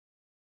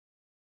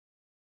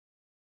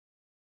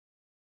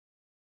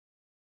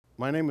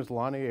My name is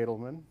Lonnie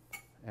Adelman,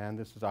 and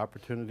this is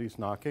Opportunities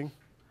Knocking,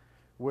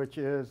 which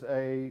is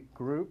a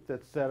group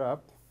that's set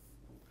up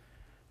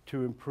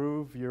to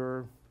improve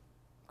your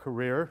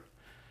career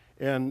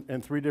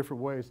in three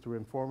different ways: through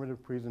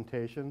informative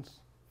presentations,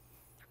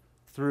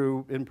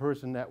 through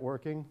in-person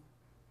networking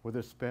with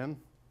a spin,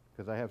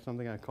 because I have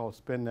something I call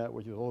SpinNet,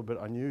 which is a little bit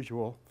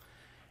unusual,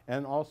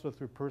 and also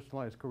through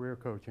personalized career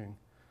coaching.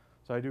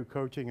 So I do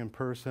coaching in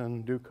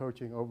person, do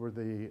coaching over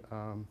the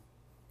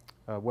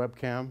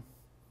webcam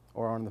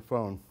or on the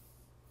phone.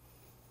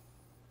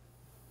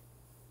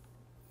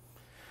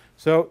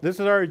 So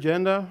this is our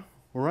agenda.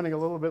 We're running a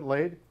little bit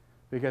late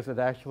because it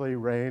actually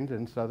rained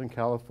in Southern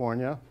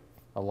California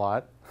a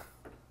lot.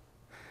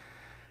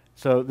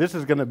 So this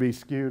is going to be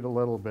skewed a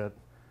little bit.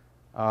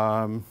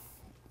 What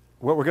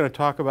we're going to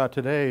talk about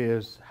today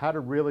is how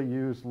to really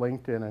use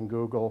LinkedIn and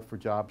Google for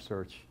job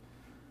search.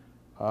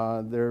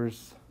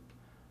 There's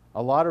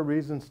a lot of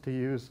reasons to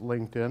use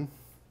LinkedIn.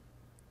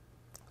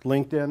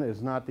 LinkedIn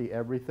is not the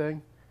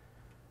everything.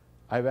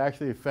 I've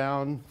actually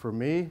found, for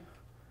me,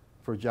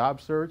 for job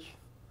search,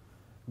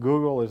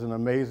 Google is an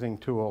amazing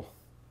tool.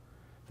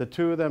 The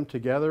two of them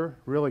together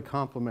really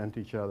complement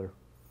each other.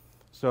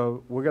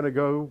 So we're going to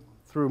go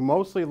through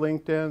mostly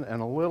LinkedIn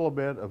and a little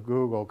bit of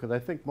Google, because I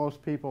think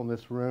most people in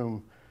this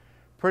room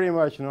pretty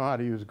much know how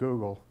to use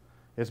Google.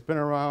 It's been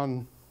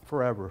around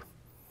forever.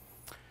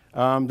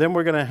 Then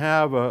we're going to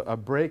have a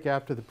break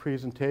after the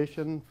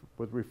presentation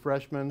with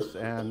refreshments,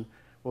 and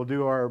we'll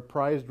do our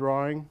prize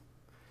drawing.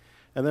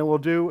 And then we'll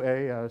do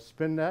a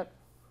SpinNet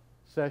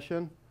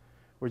session,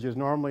 which is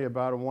normally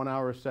about a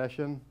 1-hour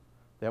session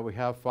that we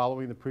have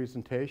following the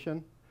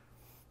presentation.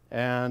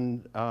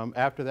 And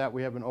after that,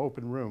 we have an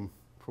open room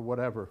for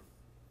whatever.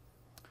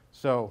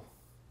 So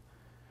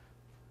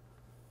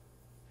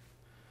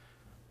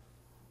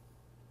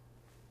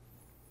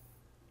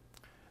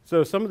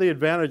some of the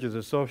advantages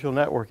of social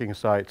networking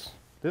sites.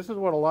 This is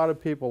what a lot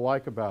of people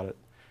like about it.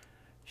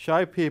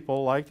 Shy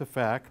people like the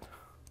fact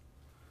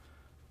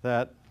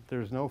that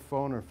there's no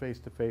phone or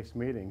face-to-face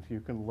meetings. You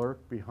can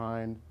lurk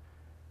behind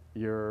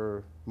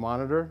your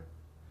monitor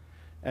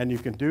and you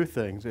can do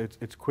things.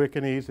 It's quick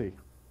and easy.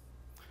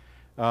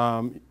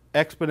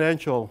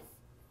 Exponential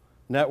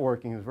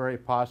networking is very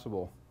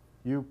possible.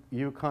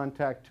 You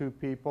contact 2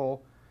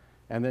 people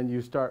and then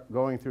you start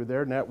going through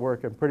their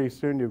network, and pretty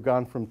soon you've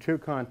gone from 2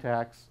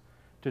 contacts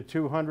to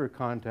 200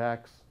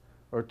 contacts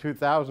or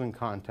 2,000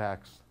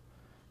 contacts.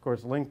 Of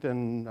course,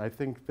 LinkedIn, I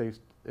think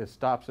it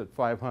stops at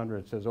 500.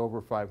 It says over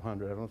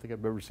 500. I don't think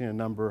I've ever seen a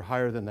number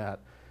higher than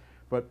that.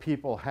 But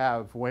people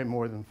have way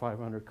more than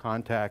 500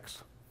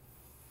 contacts.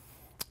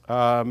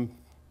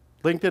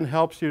 LinkedIn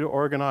helps you to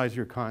organize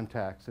your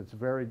contacts. It's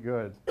very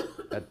good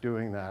at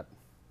doing that.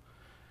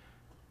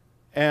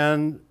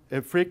 And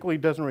it frequently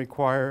doesn't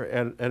require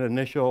an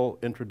initial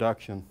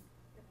introduction.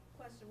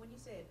 Question, when you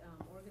say it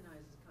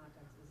organizes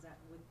contacts, is that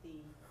with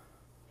the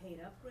paid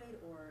upgrade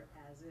or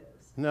as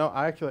is? No,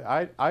 actually,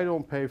 I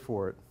don't pay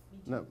for it. Me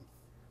too. No.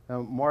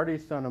 Now,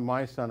 Marty's son and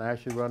my son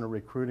actually run a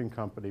recruiting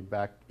company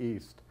back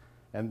east,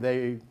 and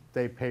they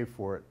pay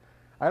for it.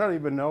 I don't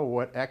even know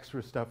what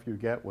extra stuff you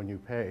get when you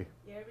pay.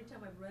 Yeah, every time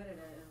I've read it,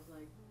 I was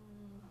like,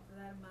 for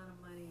that amount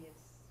of money,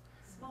 it's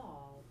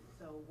small,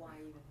 so why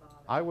even bother?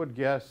 I would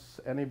guess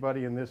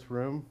anybody in this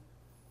room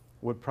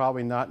would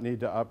probably not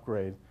need to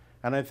upgrade.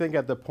 And I think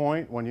at the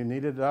point when you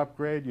needed to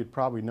upgrade, you'd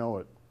probably know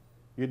it.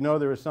 You'd know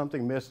there was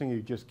something missing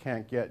you just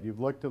can't get. You've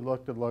looked and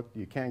looked and looked,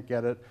 you can't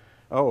get it.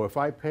 Oh, if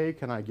I pay,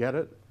 can I get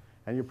it?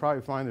 And you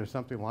probably find there's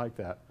something like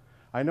that.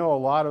 I know a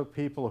lot of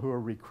people who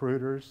are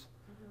recruiters,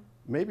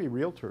 maybe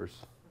realtors,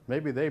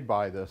 maybe they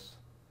buy this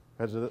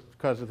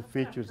because of the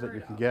features that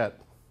you can get.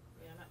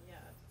 Yeah,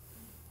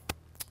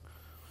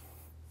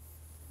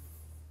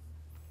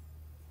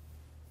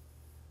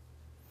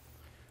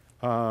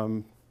 not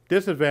yet.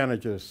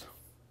 Disadvantages.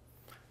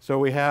 So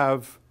we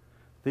have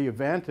the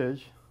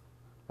advantage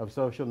of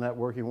social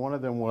networking. One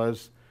of them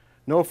was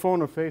no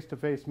phone or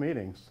face-to-face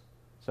meetings.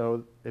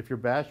 So if you're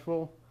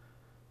bashful,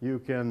 you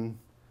can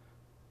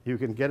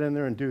get in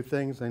there and do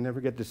things. They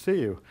never get to see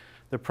you.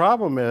 The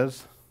problem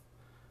is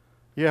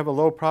you have a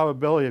low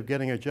probability of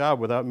getting a job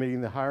without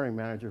meeting the hiring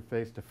manager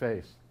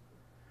face-to-face,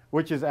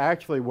 which is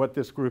actually what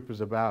this group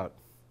is about.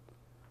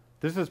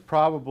 This is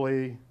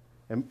probably,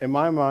 in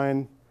my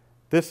mind,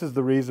 this is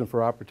the reason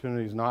for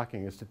Opportunities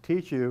Knocking, is to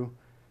teach you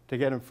to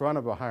get in front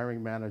of a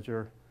hiring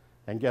manager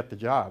and get the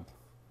job.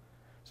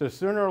 So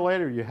sooner or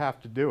later, you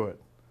have to do it.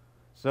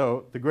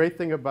 So the great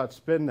thing about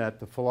SpinNet,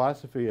 the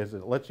philosophy is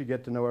it lets you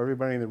get to know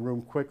everybody in the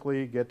room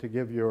quickly, get to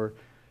give your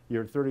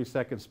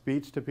 30-second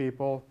speech to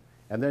people,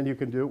 and then you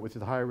can do it with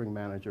the hiring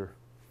manager.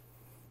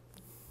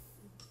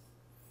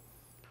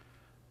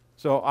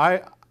 So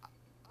I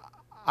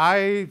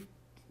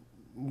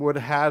would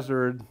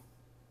hazard,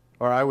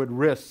 or I would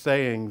risk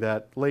saying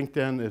that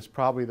LinkedIn is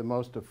probably the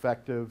most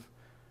effective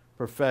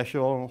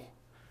professional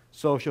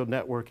social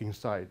networking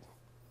site.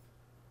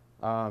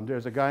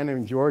 There's a guy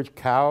named George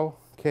Kao,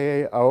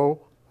 K-A-O,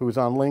 who's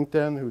on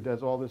LinkedIn, who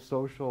does all this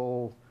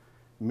social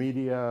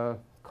media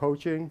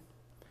coaching.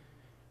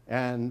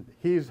 And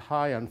he's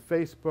high on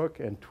Facebook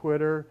and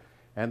Twitter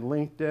and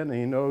LinkedIn, and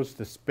he knows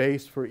the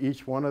space for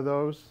each one of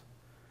those.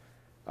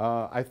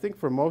 I think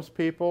for most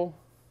people,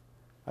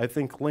 I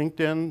think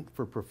LinkedIn,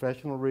 for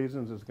professional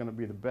reasons, is going to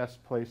be the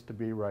best place to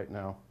be right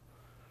now.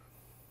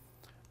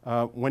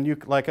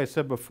 Like I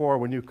said before,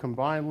 when you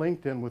combine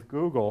LinkedIn with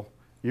Google,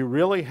 you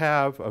really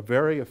have a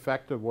very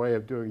effective way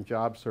of doing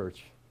job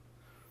search.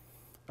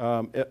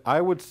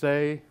 I would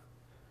say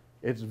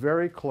it's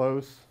very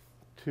close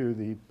to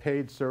the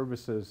paid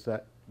services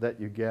that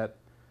you get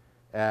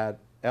at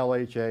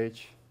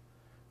LHH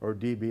or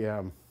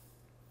DBM,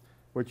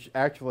 which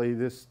actually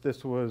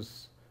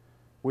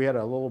we had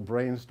a little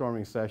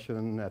brainstorming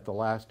session at the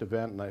last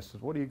event, and I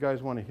said, what do you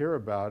guys want to hear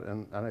about?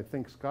 And I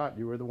think, Scott,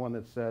 you were the one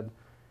that said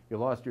you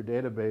lost your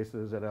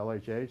databases at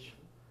LHH,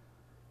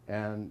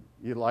 and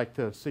you'd like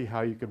to see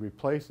how you could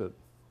replace it.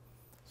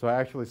 So I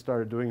actually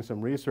started doing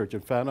some research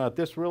and found out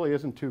this really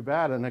isn't too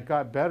bad, and it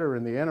got better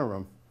in the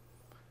interim,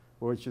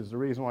 which is the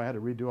reason why I had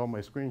to redo all my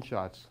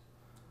screenshots.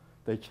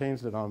 They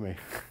changed it on me. I'm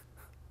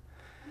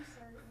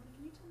sorry,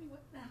 can you tell me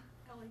what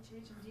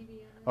LHH and DBM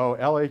is? Oh,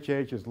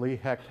 LHH is Lee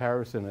Hecht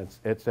Harrison.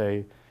 It's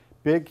a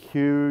big,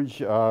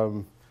 huge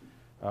HR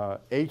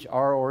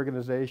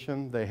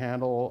organization. They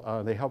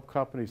help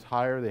companies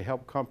hire, they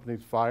help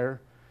companies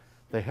fire,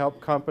 they help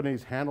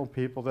companies handle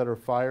people that are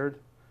fired.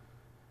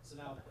 It's an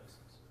outplacement.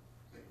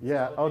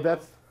 Yeah, So oh,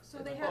 that's, So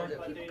they have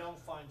But people, they don't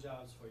find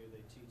jobs for you,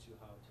 they teach you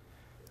how to.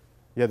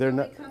 yeah, they're so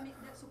not, they come in,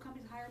 so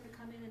companies hire them to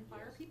come in and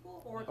fire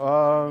people, or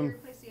Um, they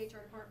replace the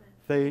HR department?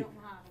 they don't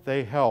have them?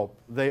 they help.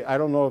 I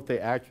don't know if they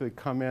actually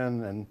come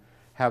in and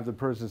have the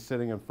person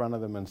sitting in front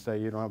of them and say,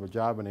 you don't have a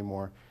job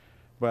anymore.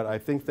 But I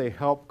think they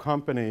help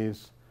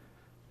companies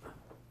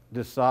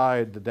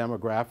decide the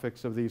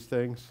demographics of these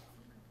things,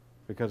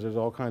 because there's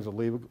all kinds of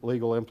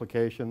legal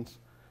implications.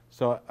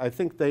 So I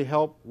think they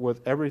help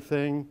with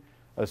everything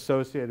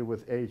associated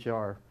with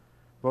HR,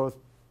 both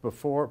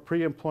before,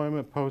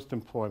 pre-employment,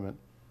 post-employment.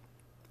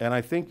 And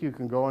I think you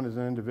can go in as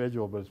an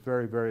individual, but it's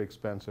very, very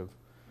expensive.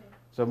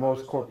 So most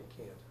I was told you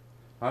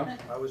Huh?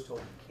 can't. I was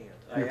told you can't.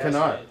 You I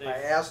cannot. Asked,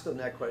 I asked them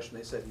that question.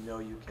 They said, no,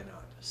 you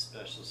cannot.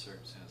 Special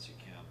circumstance you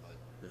can, but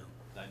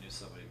I knew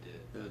somebody did.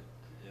 It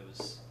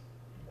was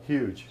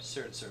Huge.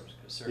 certain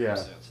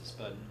circumstances,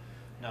 but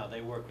no,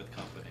 they work with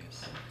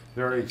companies.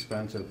 Very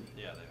expensive.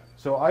 Yeah, they are.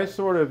 So I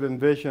sort of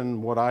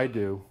envision what I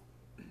do,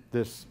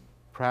 this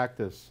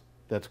practice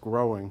that's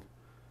growing,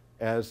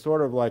 as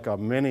sort of like a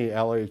mini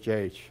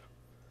LHH.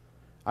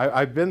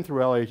 I've been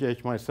through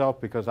LHH myself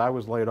because I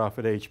was laid off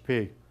at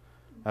HP.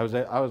 I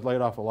was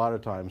laid off a lot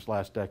of times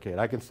last decade.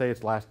 I can say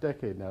it's last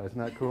decade now. Isn't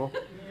that cool?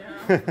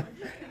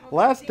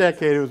 Last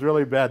decade it was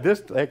really bad. This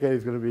decade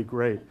is going to be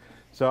great.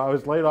 So I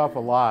was laid off a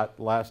lot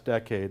last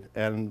decade,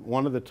 and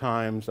one of the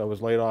times I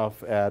was laid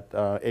off at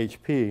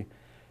HP,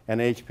 and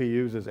HP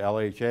uses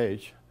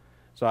LHH.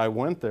 So I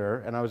went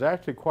there, and I was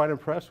actually quite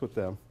impressed with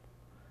them.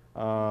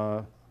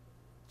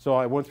 So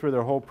I went through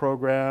their whole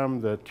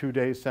program, the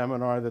 2-day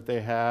seminar that they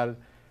had,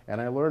 and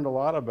I learned a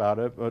lot about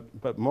it,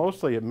 but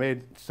mostly it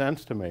made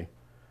sense to me.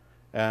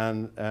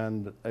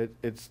 And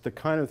it's the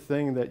kind of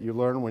thing that you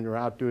learn when you're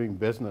out doing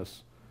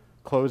business,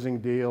 closing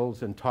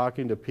deals and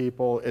talking to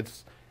people.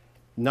 It's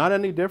not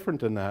any different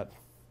than that.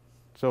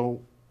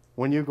 So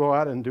when you go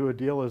out and do a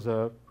deal as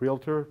a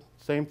realtor,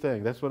 same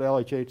thing. That's what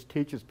LHH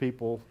teaches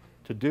people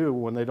to do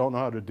when they don't know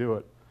how to do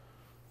it.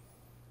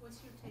 What's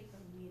your take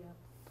on Meetup?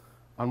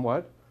 On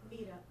what?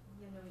 Meetup,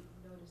 you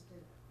noticed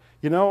it.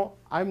 You know,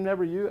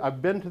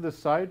 I've been to the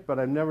site, but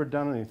I've never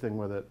done anything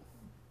with it.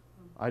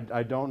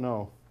 I don't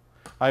know.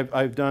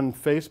 I've done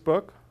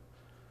Facebook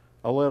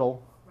a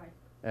little, Right.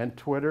 and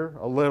Twitter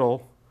a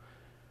little.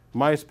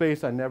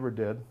 MySpace I never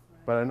did,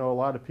 but I know a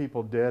lot of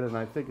people did, and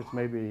I think it's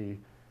maybe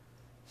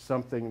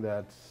something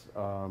that's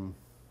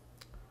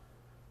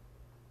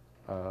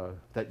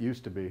that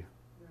used to be. Right.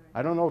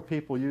 I don't know if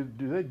people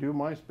do they do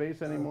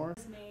MySpace anymore?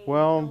 Resume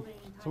Well, building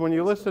so when you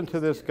type listen to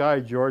Facebook this is guy,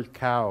 George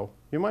Kao,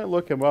 you might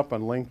look him up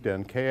on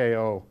LinkedIn,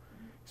 K-A-O.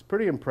 He's a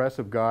pretty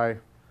impressive guy.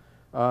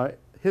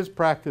 His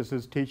practice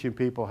is teaching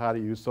people how to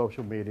use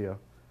social media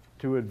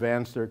to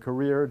advance their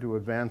career, to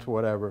advance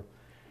whatever.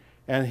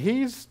 And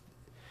he's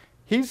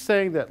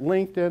saying that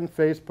LinkedIn,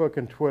 Facebook,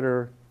 and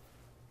Twitter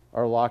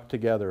are locked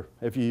together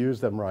if you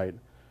use them right.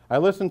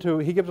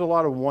 He gives a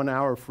lot of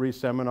 1-hour free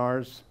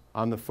seminars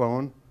on the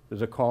phone.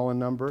 There's a call-in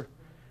number.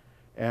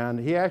 And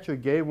he actually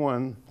gave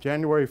one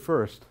January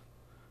 1st.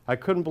 I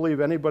couldn't believe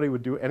anybody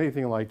would do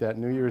anything like that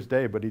New Year's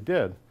Day, but he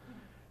did.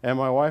 And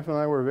my wife and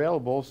I were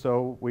available,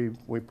 so we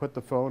put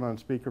the phone on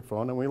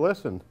speakerphone and we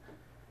listened.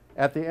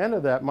 At the end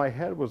of that, my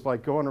head was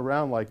like going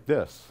around like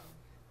this.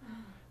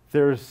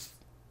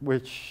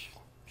 Which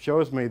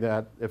shows me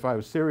that if I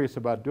was serious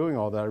about doing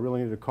all that, I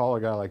really needed to call a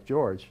guy like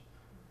George.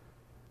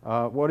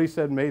 What he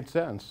said made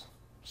sense.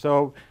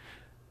 So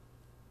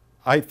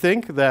I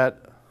think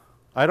that,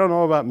 I don't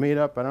know about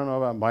Meetup, I don't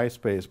know about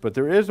MySpace, but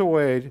there is a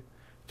way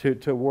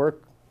to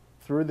work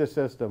through the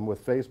system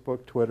with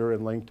Facebook, Twitter,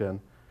 and LinkedIn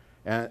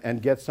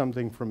and get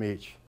something from each.